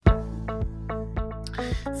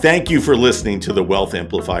Thank you for listening to the Wealth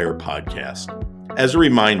Amplifier podcast. As a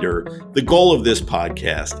reminder, the goal of this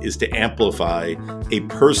podcast is to amplify a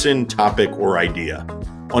person, topic, or idea.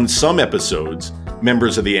 On some episodes,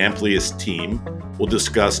 members of the Amplius team will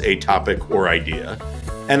discuss a topic or idea,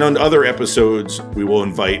 and on other episodes, we will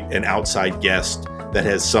invite an outside guest that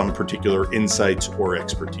has some particular insights or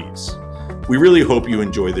expertise. We really hope you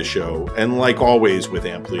enjoy the show, and like always with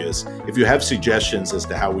Amplius, if you have suggestions as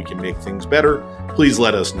to how we can make things better, please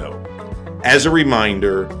let us know. As a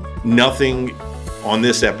reminder, nothing on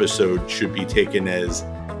this episode should be taken as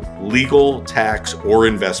legal, tax, or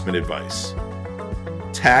investment advice.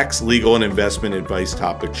 Tax, legal, and investment advice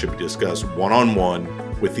topics should be discussed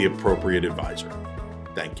one-on-one with the appropriate advisor.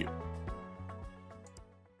 Thank you.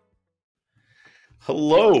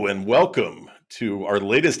 Hello and welcome to our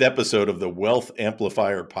latest episode of the Wealth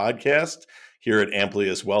Amplifier podcast here at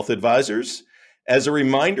Amplius Wealth Advisors. As a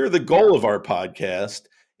reminder, the goal of our podcast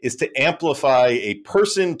is to amplify a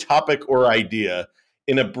person, topic, or idea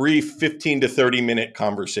in a brief 15 to 30 minute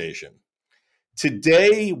conversation.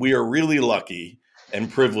 Today, we are really lucky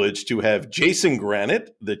and privileged to have Jason Granet,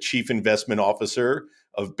 the Chief Investment Officer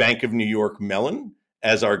of Bank of New York Mellon,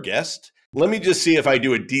 as our guest. Let me just see if I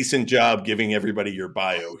do a decent job giving everybody your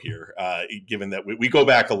bio here, given that we go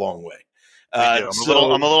back a long way. I'm a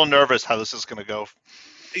little nervous how this is going to go.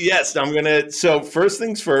 Yes, so first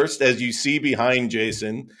things first, as you see behind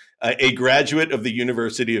Jason, a graduate of the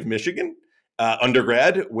University of Michigan,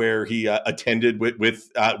 undergrad, where he attended with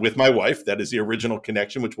my wife. That is the original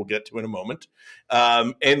connection, which we'll get to in a moment.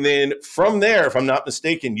 And then from there, if I'm not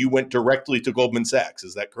mistaken, you went directly to Goldman Sachs.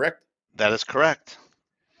 Is that correct? That is correct.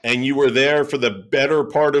 And you were there for the better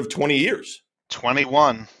part of 20 years.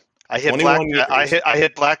 21. I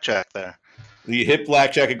hit blackjack there. You hit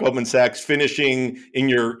blackjack at Goldman Sachs, finishing in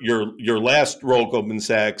your last role at Goldman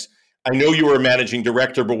Sachs. I know you were a managing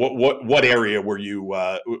director, but what area were you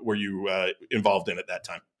involved in at that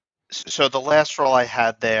time? So the last role I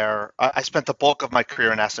had there, I spent the bulk of my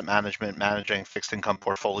career in asset management, managing fixed income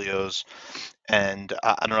portfolios. And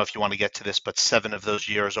I don't know if you want to get to this, but 7 of those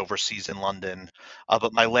years overseas in London.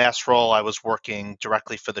 But my last role, I was working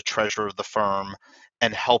directly for the treasurer of the firm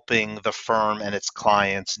and helping the firm and its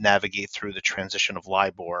clients navigate through the transition of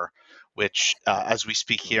LIBOR, which as we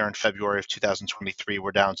speak here in February of 2023,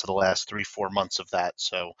 we're down to the last 3-4 months of that.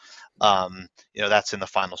 So, that's in the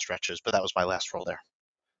final stretches, but that was my last role there.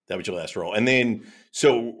 That was your last role. And then,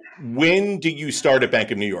 so when did you start at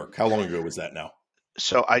Bank of New York? How long ago was that now?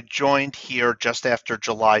 So I joined here just after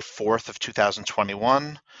July 4th of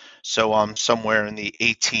 2021. So I'm somewhere in the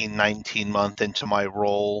 18-19 month into my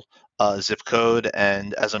role zip code.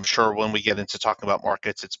 And as I'm sure when we get into talking about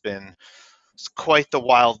markets, it's quite the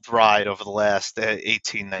wild ride over the last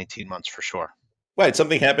 18-19 months for sure. Right.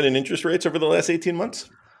 Something happened in interest rates over the last 18 months?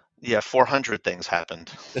 Yeah, 400 things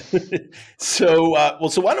happened. So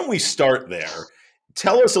why don't we start there?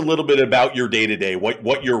 Tell us a little bit about your day-to-day,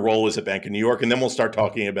 what your role is at Bank of New York, and then we'll start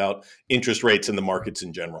talking about interest rates and the markets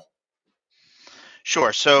in general.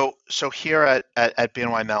 Sure. So here at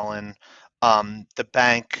BNY Mellon, the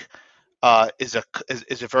bank is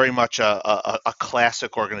a very much a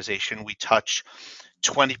classic organization. We touch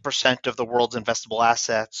 20% of the world's investable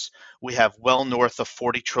assets. We have well north of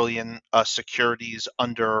 40 trillion securities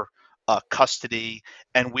under custody,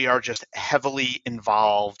 and we are just heavily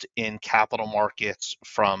involved in capital markets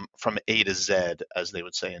from A to Z, as they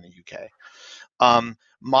would say in the UK.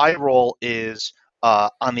 My role is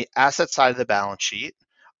on the asset side of the balance sheet.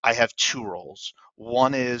 I have 2 roles.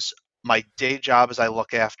 One is my day job as I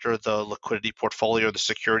look after the liquidity portfolio, the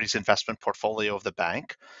securities investment portfolio of the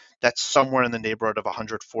bank. That's somewhere in the neighborhood of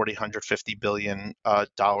 $140, $150 billion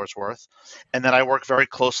worth. And then I work very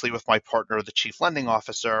closely with my partner, the chief lending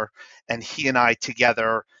officer, and he and I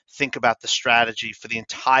together think about the strategy for the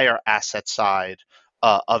entire asset side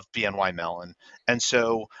of BNY Mellon. And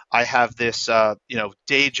so I have this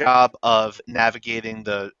day job of navigating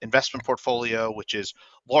the investment portfolio, which is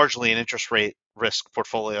largely an interest rate risk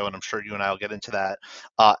portfolio, and I'm sure you and I will get into that.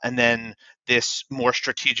 And then this more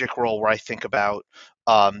strategic role where I think about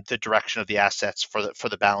the direction of the assets for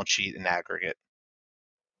the balance sheet in aggregate.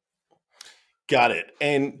 Got it.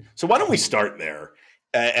 And so why don't we start there?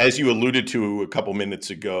 As you alluded to a couple minutes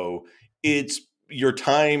ago, it's your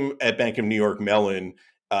time at Bank of New York Mellon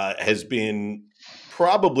has been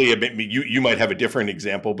probably a bit, you might have a different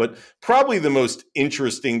example, but probably the most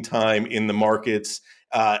interesting time in the markets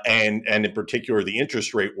and in particular the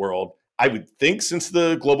interest rate world, I would think, since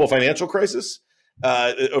the global financial crisis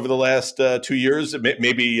over the last 2 years.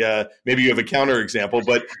 Maybe you have a counter example,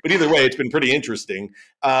 but either way, it's been pretty interesting.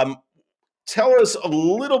 tell us a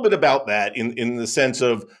little bit about that in the sense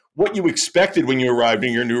of what you expected when you arrived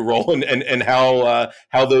in your new role, and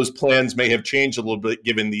how those plans may have changed a little bit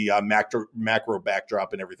given the macro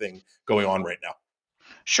backdrop and everything going on right now.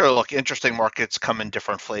 Sure. Look, interesting markets come in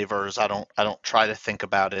different flavors. I don't try to think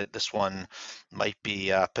about it. This one might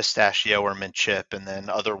be pistachio or mint chip, and then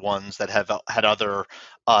other ones that have had other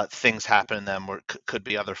things happen in them, or could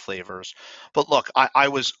be other flavors. But look, I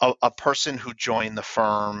was a person who joined the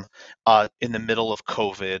firm in the middle of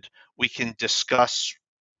COVID. We can discuss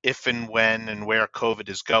if and when and where COVID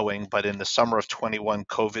is going, but in the summer of 21,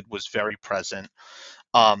 COVID was very present.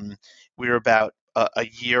 We were about a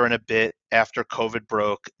year and a bit after COVID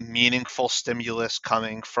broke, meaningful stimulus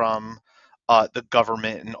coming from the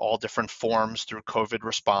government in all different forms through COVID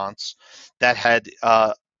response that had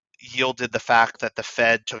yielded the fact that the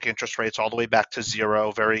Fed took interest rates all the way back to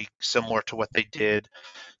zero, very similar to what they did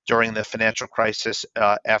during the financial crisis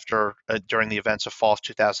during the events of fall of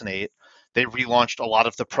 2008. They relaunched a lot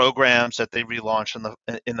of the programs that they relaunched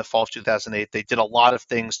in the fall of 2008. They did a lot of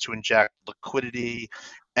things to inject liquidity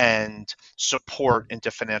and support into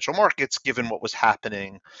financial markets, given what was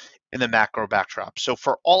happening in the macro backdrop. So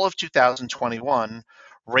for all of 2021,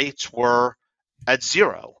 rates were at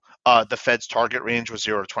zero. The Fed's target range was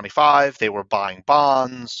 0 to 25. They were buying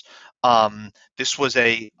bonds. This was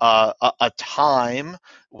a time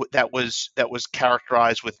that was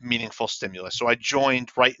characterized with meaningful stimulus. So I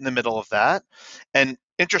joined right in the middle of that, and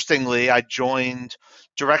interestingly, I joined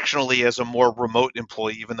directionally as a more remote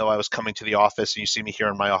employee, even though I was coming to the office. And you see me here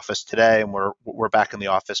in my office today, and we're back in the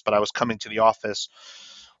office. But I was coming to the office,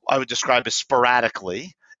 I would describe as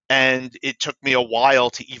sporadically. And it took me a while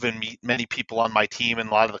to even meet many people on my team, and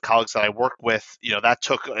a lot of the colleagues that I work with, that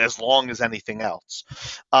took as long as anything else.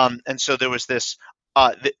 And so there was this,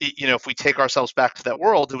 if we take ourselves back to that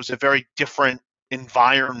world, it was a very different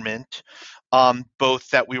environment, both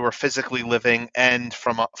that we were physically living and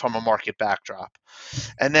from a market backdrop.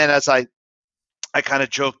 And then as I kind of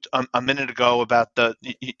joked a minute ago about the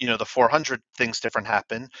 400 things different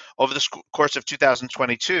happen over the course of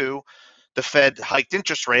 2022. The Fed hiked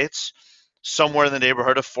interest rates somewhere in the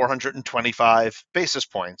neighborhood of 425 basis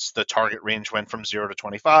points. The target range went from 0 to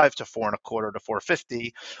 25 to 4.25 to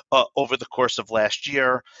 450 over the course of last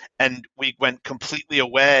year. And we went completely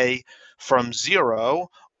away from zero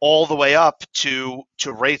all the way up to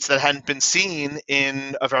rates that hadn't been seen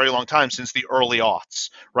in a very long time, since the early aughts,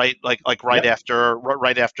 right? Like right after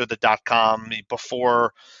the dot-com,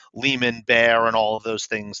 before Liebman, Bear, and all of those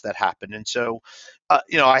things that happened. And so,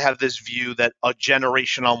 I have this view that a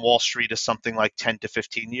generation on Wall Street is something like 10 to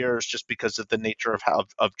 15 years, just because of the nature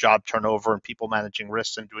of job turnover and people managing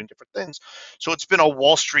risks and doing different things. So it's been a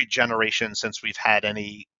Wall Street generation since we've had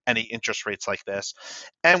any interest rates like this.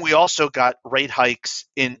 And we also got rate hikes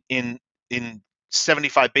in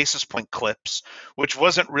 75 basis point clips, which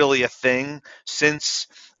wasn't really a thing since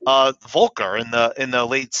Volcker in the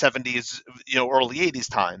late 70s, early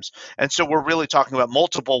 80s times. And so we're really talking about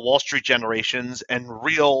multiple Wall Street generations and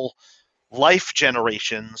real life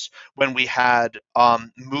generations when we had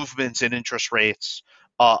movements in interest rates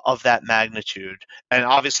of that magnitude. And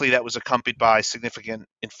obviously that was accompanied by significant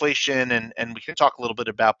inflation, and we can talk a little bit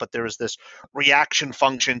about, but there was this reaction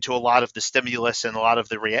function to a lot of the stimulus and a lot of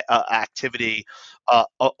the activity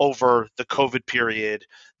over the COVID period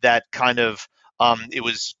that kind of, it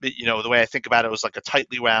was, the way I think about it was like a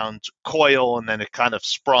tightly wound coil, and then it kind of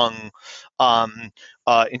sprung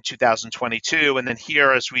in 2022. And then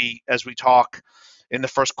here, as we talk in the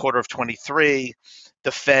first quarter of 23,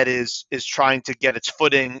 the Fed is trying to get its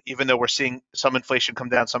footing, even though we're seeing some inflation come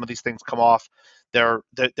down, some of these things come off. They're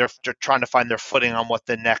trying to find their footing on what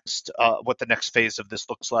the next phase of this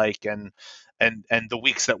looks like, and the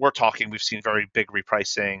weeks that we're talking, we've seen very big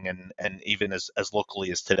repricing, and even as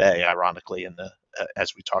locally as today, ironically,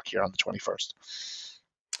 as we talk here on the 21st.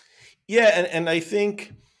 Yeah, and I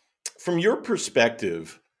think from your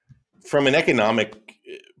perspective, from an economic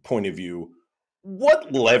point of view,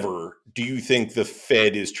 what lever do you think the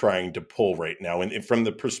Fed is trying to pull right now? And from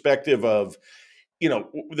the perspective of,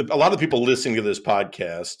 a lot of people listening to this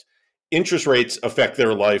podcast, interest rates affect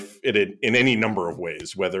their life in any number of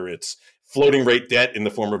ways, whether it's floating rate debt in the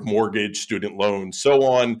form of mortgage, student loans, so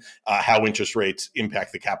on, how interest rates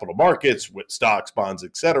impact the capital markets with stocks, bonds,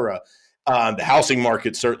 et cetera, the housing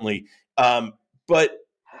market, certainly. But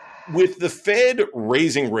with the Fed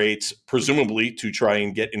raising rates, presumably to try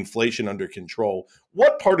and get inflation under control,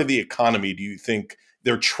 what part of the economy do you think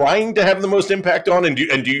they're trying to have the most impact on? And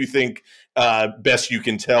do you think, best you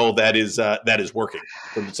can tell, that is working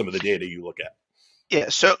from some of the data you look at? Yeah,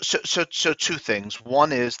 so two things.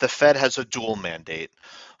 One is the Fed has a dual mandate.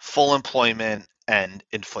 full employment and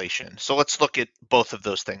inflation. So let's look at both of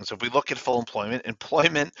those things. If we look at full employment,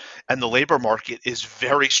 employment and the labor market is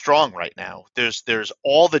very strong right now. There's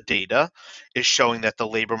all the data is showing that the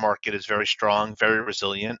labor market is very strong, very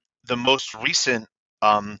resilient. The most recent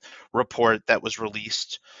report that was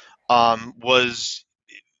released was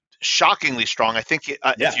shockingly strong. I think Yeah.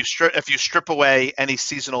 if you strip away any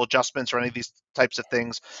seasonal adjustments or any of these types of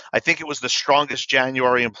things, I think it was the strongest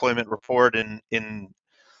January employment report in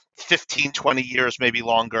 15, 20 years, maybe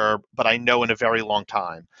longer, but I know in a very long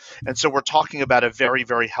time. And so we're talking about a very,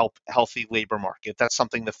 very healthy labor market. That's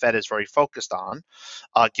something the Fed is very focused on,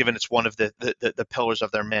 given it's one of the pillars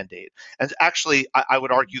of their mandate. And actually, I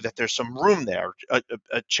would argue that there's some room there.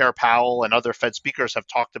 Chair Powell and other Fed speakers have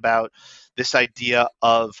talked about this idea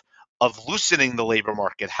of loosening the labor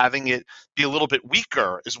market, having it be a little bit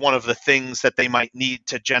weaker is one of the things that they might need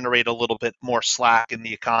to generate a little bit more slack in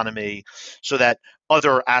the economy so that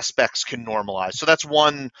other aspects can normalize. So that's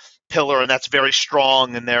one pillar, and that's very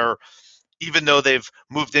strong. And they're, even though they've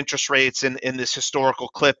moved interest rates in this historical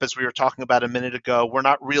clip, as we were talking about a minute ago, we're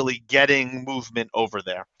not really getting movement over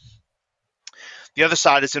there. The other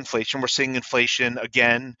side is inflation. We're seeing inflation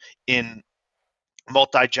again in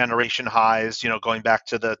multi-generation highs, going back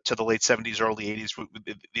to the late 70s, early 80s, with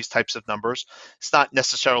these types of numbers. It's not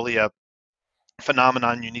necessarily a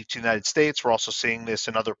phenomenon unique to the United States. We're also seeing this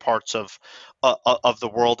in other parts of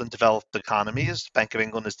the world and developed economies. Bank of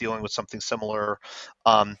England is dealing with something similar.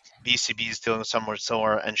 The ECB is dealing with somewhere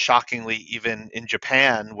similar, and shockingly, even in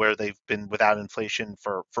Japan, where they've been without inflation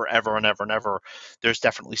for forever and ever and ever, there's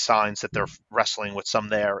definitely signs that they're wrestling with some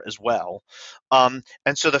there as well. And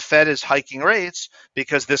so the Fed is hiking rates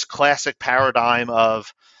because this classic paradigm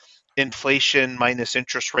of inflation minus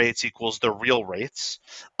interest rates equals the real rates.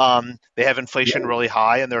 They have inflation really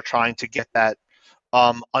high, and they're trying to get that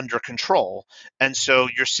under control. And so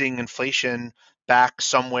you're seeing inflation back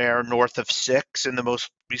somewhere north of 6 in the most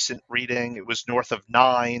recent reading. It was north of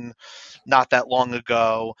 9 not that long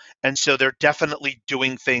ago. And so they're definitely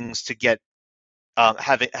doing things to get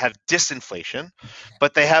have disinflation,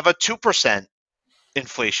 but they have a 2%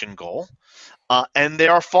 inflation goal. And they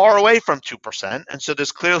are far away from 2%. And so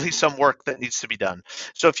there's clearly some work that needs to be done.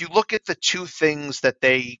 So if you look at the two things that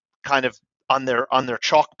they kind of on their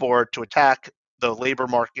chalkboard to attack, the labor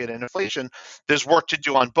market and inflation, there's work to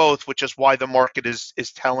do on both, which is why the market is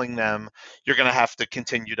telling them you're going to have to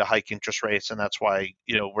continue to hike interest rates. And that's why,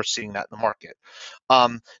 we're seeing that in the market.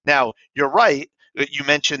 Now, you're right. You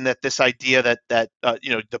mentioned that this idea that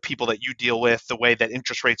the people that you deal with, the way that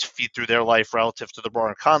interest rates feed through their life relative to the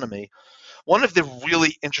broader economy. One of the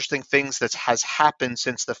really interesting things that has happened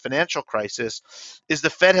since the financial crisis is the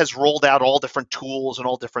Fed has rolled out all different tools and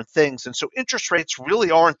all different things. And so interest rates really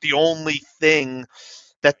aren't the only thing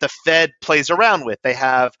that the Fed plays around with. They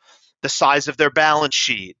have the size of their balance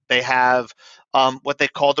sheet. They have what they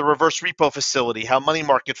call the reverse repo facility, how money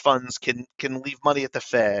market funds can leave money at the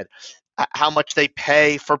Fed, how much they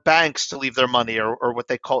pay for banks to leave their money, or what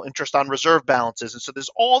they call interest on reserve balances. And so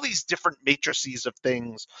there's all these different matrices of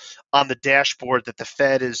things on the dashboard that the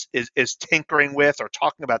Fed is tinkering with or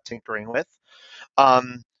talking about tinkering with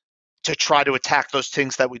to try to attack those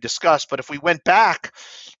things that we discussed. But if we went back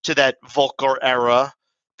to that Volcker era,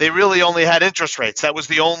 they really only had interest rates. That was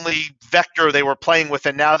the only vector they were playing with.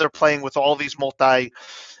 And now they're playing with all these multi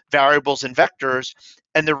variables and vectors.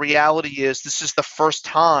 And the reality is this is the first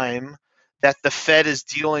time that the Fed is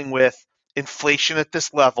dealing with inflation at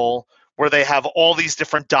this level where they have all these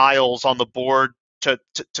different dials on the board to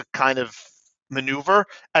kind of maneuver,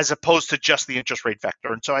 as opposed to just the interest rate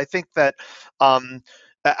vector. And so I think that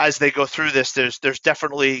as they go through this, there's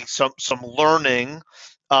definitely some learning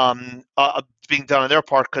being done on their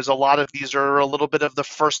part, because a lot of these are a little bit of the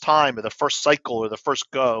first time or the first cycle or the first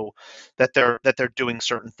go that they're doing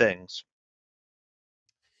certain things.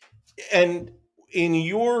 And in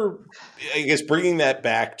your, I guess, bringing that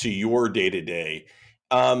back to your day to day,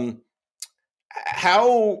 how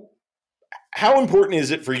important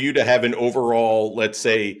is it for you to have an overall, let's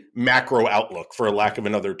say, macro outlook, for lack of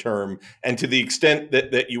another term? And to the extent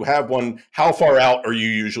that you have one, how far out are you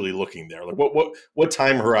usually looking there? Like what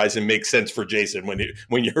time horizon makes sense for Jason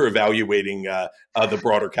when you're evaluating the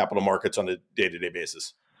broader capital markets on a day-to-day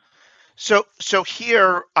basis? So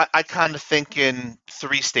here I kind of think in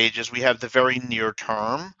three stages. We have the very near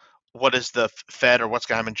term. What is the Fed or what's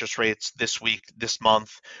going to have interest rates this week, this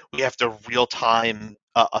month? We have to real time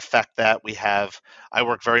affect that. I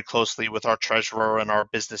work very closely with our treasurer and our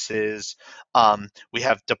businesses. We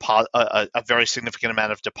have a very significant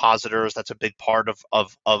amount of depositors. That's a big part of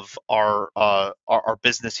our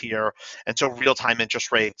business here. And so real time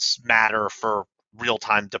interest rates matter for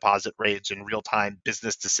real-time deposit rates and real-time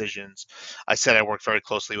business decisions. I said I work very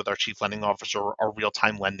closely with our chief lending officer on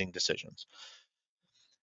real-time lending decisions.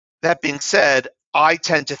 That being said, I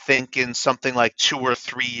tend to think in something like 2 or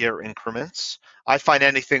 3 year increments. I find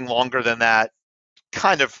anything longer than that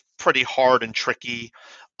kind of pretty hard and tricky.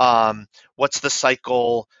 What's the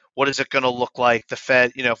cycle? What is it going to look like? The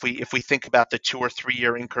Fed, if we think about the 2 or 3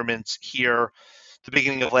 year increments here, the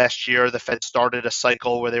beginning of last year, the Fed started a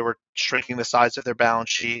cycle where they were shrinking the size of their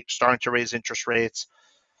balance sheet, starting to raise interest rates.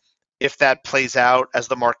 If that plays out as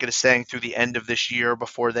the market is saying through the end of this year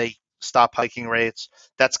before they stop hiking rates,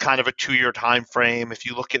 that's kind of a 2 year time frame. If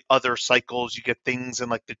you look at other cycles, you get things in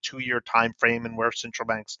like the 2 year time frame and where central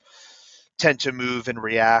banks tend to move and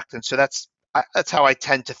react. And so that's how I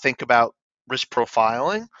tend to think about risk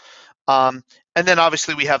profiling. And then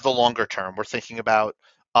obviously we have the longer term. We're thinking about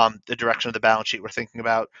the direction of the balance sheet. We're thinking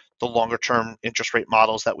about the longer term interest rate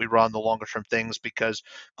models that we run, the longer term things, because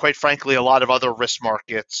quite frankly, a lot of other risk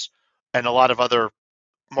markets and a lot of other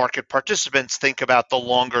market participants think about the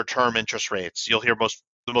longer term interest rates. You'll hear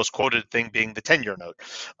the most quoted thing being the 10-year note.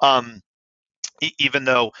 Even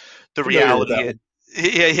though the reality,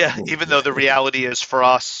 even though the reality is for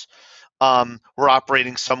us, we're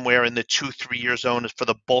operating somewhere in the 2-3 year zone for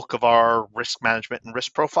the bulk of our risk management and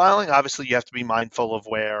risk profiling. Obviously, you have to be mindful of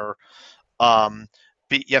where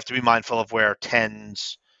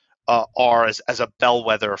tens are as a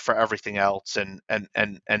bellwether for everything else, and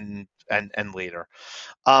later.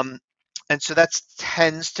 And so that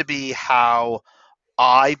tends to be how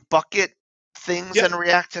I bucket things and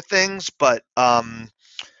react to things. But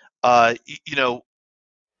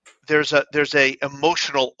there's a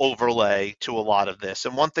emotional overlay to a lot of this.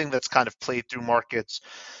 And one thing that's kind of played through markets,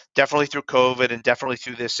 definitely through COVID and definitely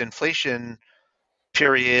through this inflation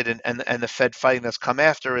period and the Fed fighting that's come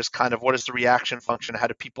after, is kind of what is the reaction function? How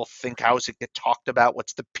do people think? How does it get talked about?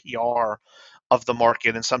 What's the PR of the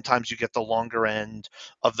market? And sometimes you get the longer end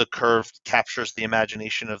of the curve captures the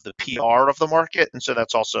imagination of the PR of the market. And so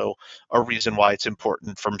that's also a reason why it's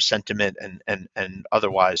important from sentiment and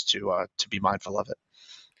otherwise to be mindful of it.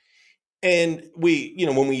 And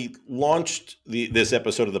when we launched this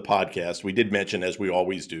episode of the podcast, we did mention, as we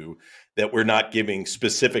always do, that we're not giving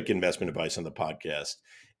specific investment advice on the podcast.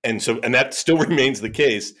 And that still remains the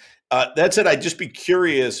case. That said, I'd just be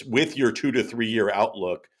curious with your 2 to 3 year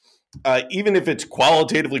outlook, even if it's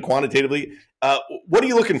qualitatively, quantitatively, what are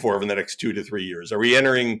you looking for over the next 2 to 3 years? Are we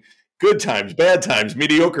entering good times, bad times,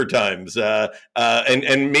 mediocre times?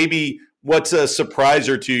 And maybe what's a surprise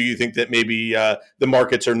or two you think that maybe the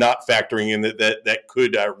markets are not factoring in that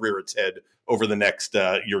could rear its head over the next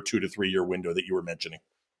your 2 to 3 year window that you were mentioning?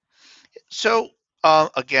 So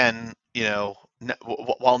again,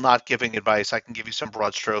 while not giving advice, I can give you some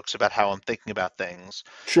broad strokes about how I'm thinking about things.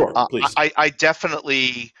 Sure, please. I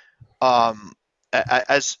definitely,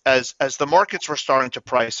 as the markets were starting to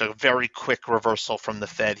price a very quick reversal from the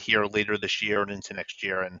Fed here later this year and into next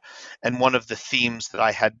year, and one of the themes that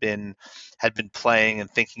I had been playing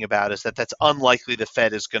and thinking about is that that's unlikely the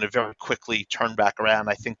Fed is going to very quickly turn back around.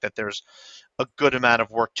 I think that there's a good amount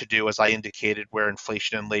of work to do, as I indicated, where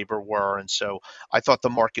inflation and labor were, and so I thought the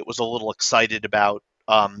market was a little excited about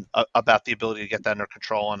the ability to get that under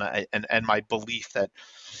control, and my belief that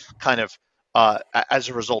kind of as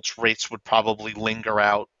a result, rates would probably linger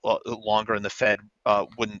out longer, and the Fed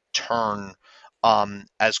wouldn't turn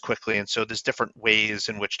as quickly. And so there's different ways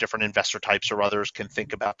in which different investor types or others can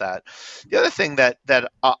think about that. The other thing that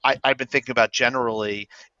I've been thinking about generally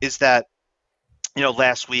is that,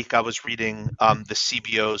 last week I was reading the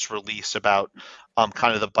CBO's release about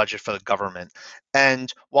kind of the budget for the government.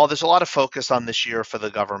 And while there's a lot of focus on this year for the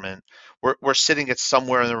government, we're sitting at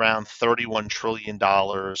somewhere in around $31 trillion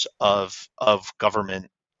of government,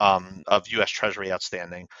 of U.S. Treasury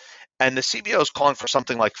outstanding. And the CBO is calling for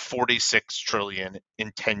something like 46 trillion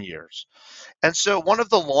in 10 years. And so one of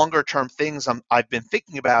the longer term things I've been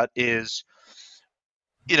thinking about is,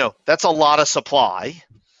 that's a lot of supply.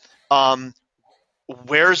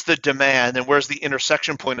 Where's the demand and where's the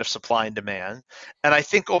intersection point of supply and demand? And I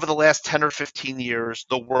think over the last 10 or 15 years,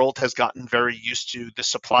 the world has gotten very used to the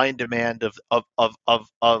supply and demand of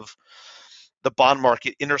the bond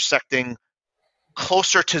market intersecting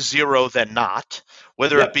closer to zero than not,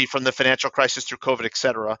 whether it be from the financial crisis through COVID, et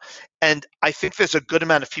cetera. And I think there's a good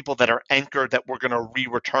amount of people that are anchored that we're going to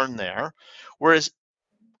return there. Whereas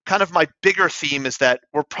kind of my bigger theme is that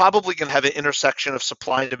we're probably going to have an intersection of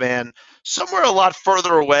supply and demand somewhere a lot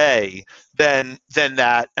further away than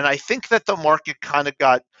that. And I think that the market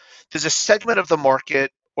there's a segment of the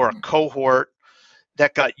market or a cohort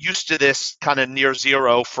that got used to this kind of near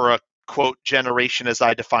zero for a quote generation as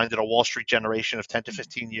I defined it, a Wall Street generation of 10 to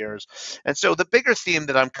 15 years. And so the bigger theme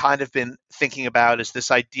that I'm kind of been thinking about is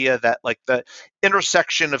this idea that like the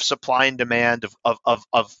intersection of supply and demand of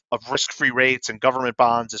risk-free rates and government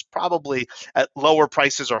bonds is probably at lower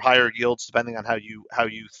prices or higher yields, depending on how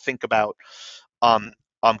you think about um,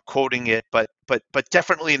 quoting it, but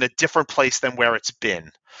definitely in a different place than where it's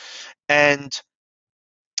been. And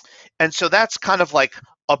so that's kind of like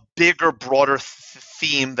a bigger, broader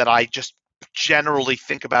theme that I just generally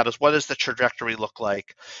think about is what does the trajectory look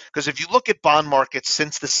like? Because if you look at bond markets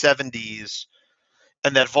since the 70s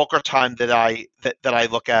and that Volcker time that I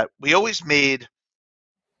look at, we always made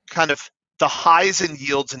kind of the highs and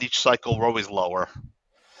yields in each cycle were always lower.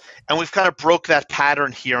 And we've kind of broke that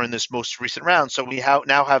pattern here in this most recent round. So we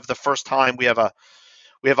now have the first time we have a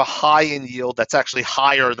high in yield that's actually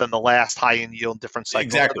higher than the last high in yield in different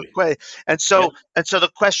cycles. Exactly. And so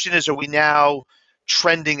the question is, are we now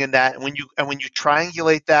trending in that? And when you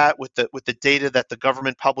triangulate that with the data that the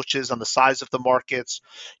government publishes on the size of the markets,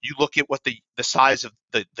 you look at what the size of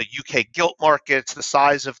the UK gilt markets, the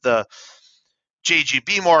size of the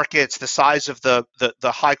JGB markets, the size of the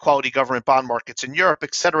high quality government bond markets in Europe,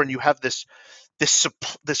 et cetera, and you have this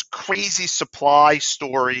crazy supply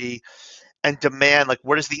story and demand, like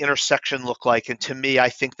where does the intersection look like? And to me, I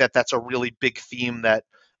think that that's a really big theme that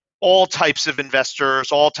all types of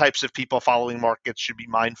investors, all types of people following markets should be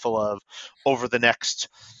mindful of over the next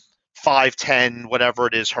 5, 10, whatever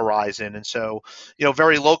it is horizon. And so,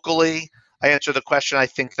 very locally, I answer the question. I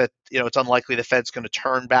think that, it's unlikely the Fed's going to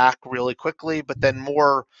turn back really quickly, but then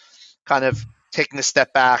more kind of taking a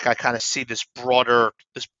step back, I kind of see this broader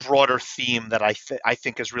theme that I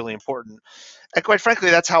think is really important. And quite frankly,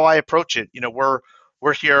 that's how I approach it.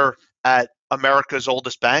 We're here at America's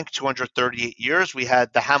oldest bank, 238 years. We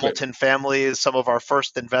had the Hamilton family as some of our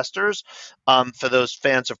first investors, for those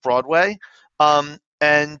fans of Broadway.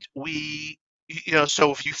 And we,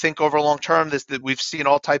 so if you think over long term, that we've seen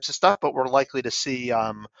all types of stuff, but we're likely to see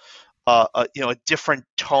a different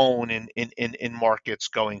tone in markets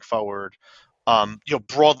going forward.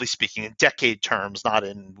 Broadly speaking, in decade terms, not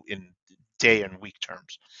in day and week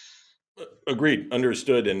terms. Agreed,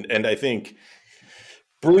 understood, and I think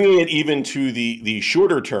bringing it even to the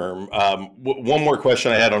shorter term. One more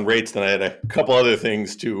question I had on rates, then I had a couple other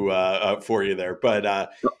things to for you there.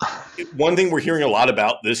 But one thing we're hearing a lot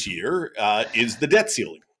about this year is the debt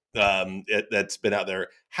ceiling that's been out there.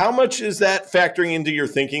 How much is that factoring into your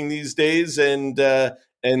thinking these days? And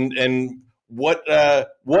what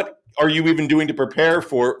are you even doing to prepare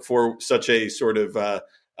for such a sort of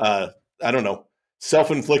I don't know,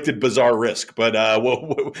 self-inflicted bizarre risk? But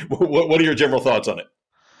what are your general thoughts on it?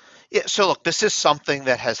 Yeah, so look, this is something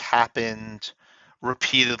that has happened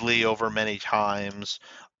repeatedly over many times.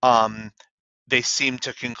 They seem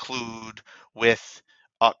to conclude with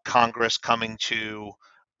Congress coming to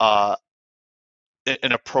uh,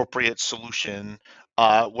 an appropriate solution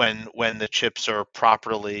when the chips are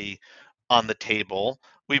properly on the table.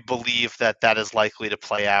 We believe that is likely to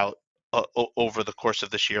play out over the course of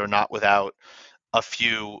this year, not without a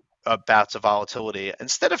few bouts of volatility.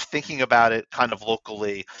 Instead of thinking about it kind of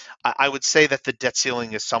locally, I would say that the debt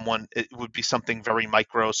ceiling is it would be something very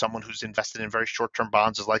micro. Someone who's invested in very short-term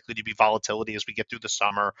bonds is likely to be volatility as we get through the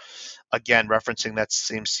summer. Again, referencing that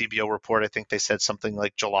same CBO report, I think they said something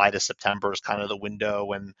like July to September is kind of the window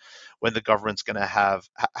when the government's going to have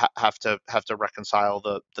to reconcile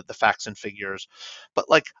the facts and figures.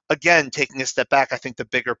 But like again, taking a step back, I think the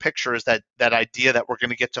bigger picture is that idea that we're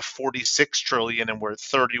going to get to 46 trillion and we're at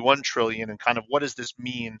 31 trillion, and kind of what does this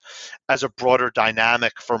mean as a broader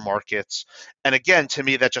dynamic for markets? And again, to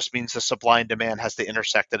me, that just means the supply and demand has to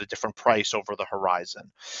intersect at a different price over the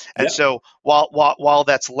horizon. And so while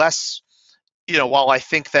that's less, while I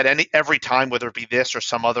think that every time, whether it be this or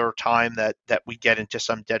some other time that we get into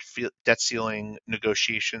some debt ceiling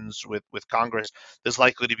negotiations with Congress, there's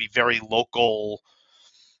likely to be very local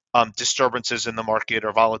disturbances in the market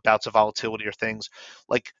or bouts of volatility or things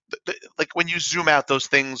like when you zoom out, those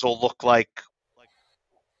things will look like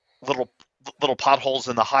little potholes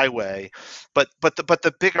in the highway, but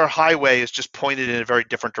the bigger highway is just pointed in a very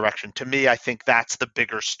different direction. To me, I think that's the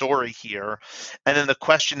bigger story here. And then the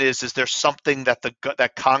question is there something that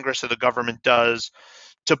that Congress or the government does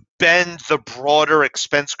to bend the broader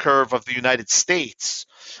expense curve of the United States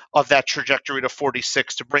of that trajectory to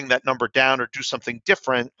 46 to bring that number down or do something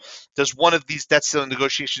different? Does one of these debt ceiling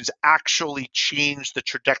negotiations actually change the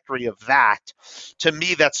trajectory of that? To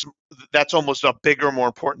me, that's almost a bigger, more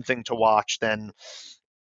important thing to watch than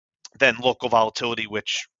local volatility,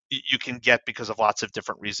 which you can get because of lots of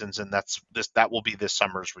different reasons, and that will be this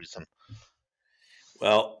summer's reason.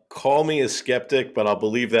 Well, call me a skeptic, but I'll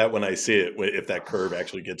believe that when I see it. If that curve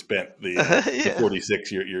actually gets bent, the Yeah,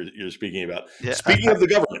 46 you're speaking about. yeah, Speaking of the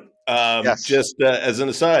government, yes. just as an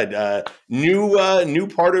aside, new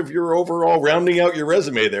part of your overall rounding out your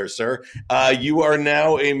resume there, sir. You are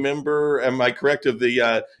now a member. Am I correct of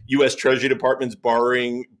the U.S. Treasury Department's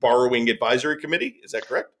Borrowing Advisory Committee? Is that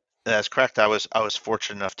correct? That's correct. I was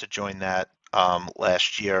fortunate enough to join that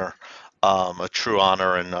last year. A true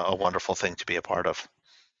honor and a wonderful thing to be a part of.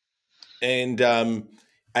 And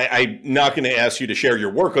I'm not going to ask you to share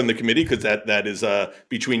your work on the committee because that is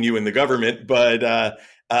between you and the government. But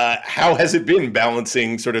how has it been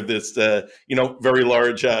balancing sort of this very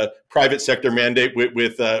large private sector mandate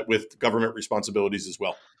with government responsibilities as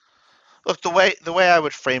well? Look, the way I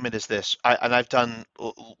would frame it is this, and I've done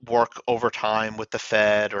work over time with the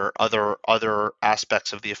Fed or other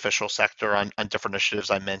aspects of the official sector on different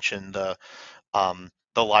initiatives. I mentioned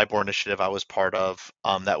the LIBOR initiative I was part of.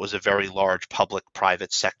 That was a very large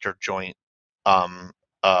public-private sector joint um,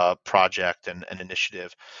 project and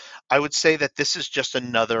initiative. I would say that this is just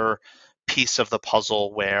another piece of the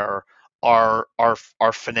puzzle where our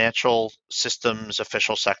financial systems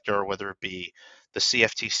official sector, whether it be the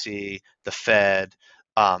CFTC, the Fed,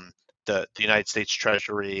 um, the United States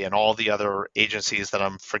Treasury, and all the other agencies that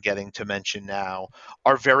I'm forgetting to mention now,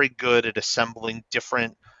 are very good at assembling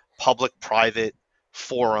different public-private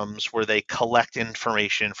forums where they collect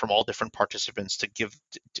information from all different participants to give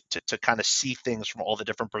to kind of see things from all the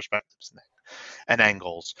different perspectives and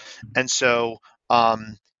angles. And so,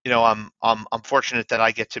 I'm fortunate that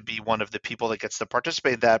I get to be one of the people that gets to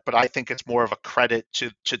participate in that. But I think it's more of a credit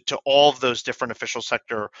to all of those different official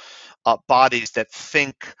sector bodies that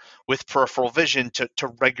think with peripheral vision to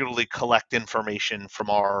regularly collect information from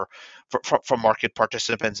market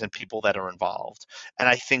participants and people that are involved. And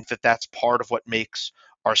I think that that's part of what makes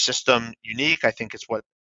our system unique. I think it's what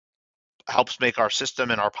helps make our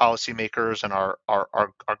system and our policymakers and our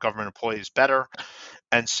government employees better.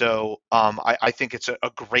 And so I think it's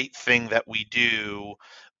a great thing that we do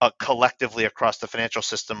collectively across the financial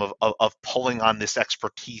system of pulling on this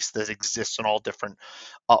expertise that exists in all different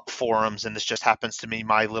forums. And this just happens to be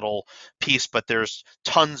my little piece, but there's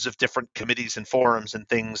tons of different committees and forums and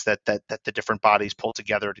things that the different bodies pull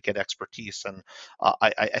together to get expertise. And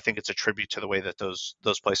I think it's a tribute to the way that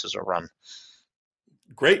those places are run.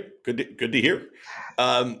 Great, good to hear.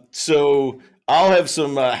 So I'll have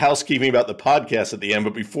some housekeeping about the podcast at the end,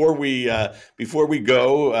 but before we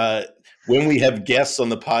go, when we have guests on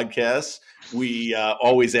the podcast, we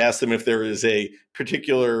always ask them if there is a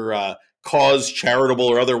particular cause, charitable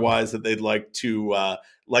or otherwise, that they'd like to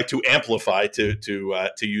amplify to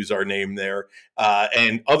use our name there.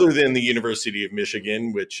 And other than the University of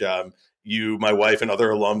Michigan, which you, my wife, and other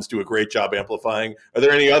alums do a great job amplifying. Are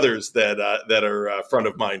there any others that are front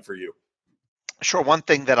of mind for you? Sure. One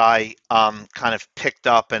thing that I kind of picked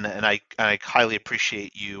up, and I highly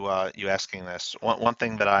appreciate you asking this. One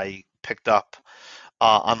thing that I picked up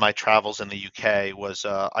on my travels in the UK was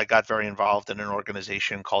I got very involved in an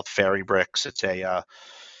organization called Fairy Bricks. It's a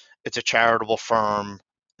charitable firm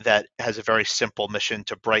that has a very simple mission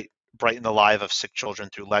to brighten the life of sick children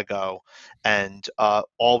through Lego, and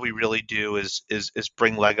all we really do is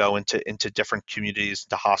bring Lego into different communities,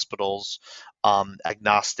 into hospitals,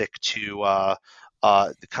 agnostic to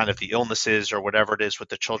kind of the illnesses or whatever it is with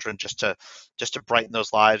the children, just to brighten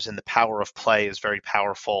those lives. And the power of play is very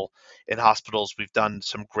powerful in hospitals. We've done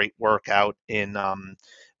some great work out in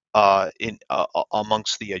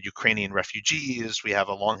amongst the Ukrainian refugees. We have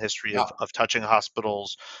a long history Yeah. of touching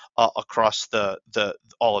hospitals across the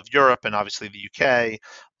all of Europe and obviously the UK.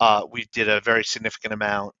 We did a very significant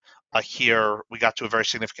amount here. We got to a very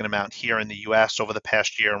significant amount here in the US over the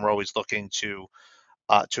past year, and we're always looking to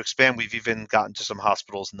expand. We've even gotten to some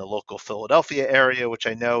hospitals in the local Philadelphia area, which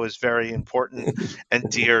I know is very important and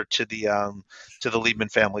dear to the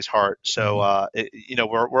Liebman family's heart. So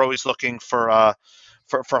we're always looking for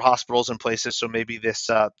hospitals and places. So maybe this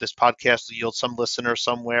podcast will yield some listener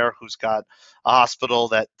somewhere who's got a hospital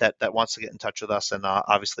that wants to get in touch with us, and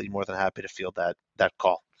obviously more than happy to field that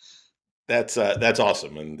call. That's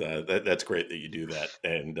awesome, and that's great that you do that.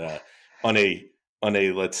 And on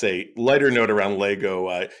a let's say lighter note around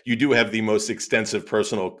Lego, you do have the most extensive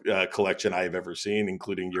personal collection I have ever seen,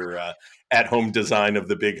 including your at-home design of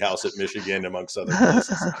the big house at Michigan, amongst other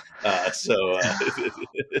places.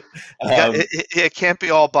 It can't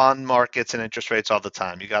be all bond markets and interest rates all the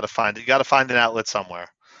time. You got to find an outlet somewhere.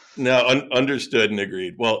 No, understood and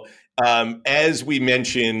agreed. Well, as we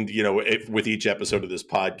mentioned, with each episode of this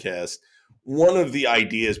podcast, one of the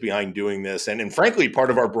ideas behind doing this, and frankly, part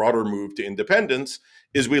of our broader move to independence,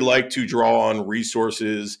 is we like to draw on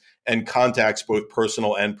resources and contacts, both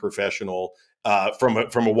personal and professional,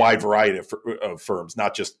 from a wide variety of firms,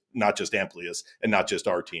 not just Amplius and not just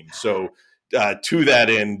our team. So to that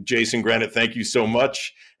end, Jason Granet, thank you so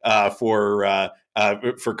much for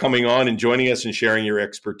coming on and joining us and sharing your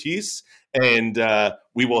expertise. And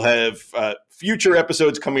we will have future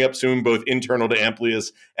episodes coming up soon, both internal to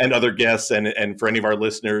Amplius and other guests. And for any of our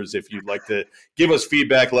listeners, if you'd like to give us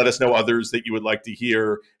feedback, let us know others that you would like to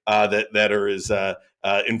hear that are as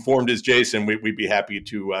informed as Jason. We'd be happy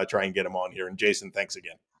to try and get him on here. And Jason, thanks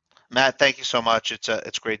again. Matt, thank you so much.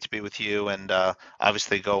 It's great to be with you, and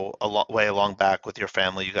obviously go way along back with your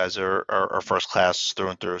family. You guys are first class through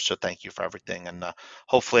and through. So thank you for everything, and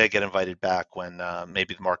hopefully I get invited back when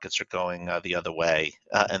maybe the markets are going the other way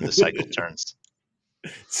and the cycle turns.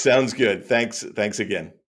 Sounds good. Thanks again.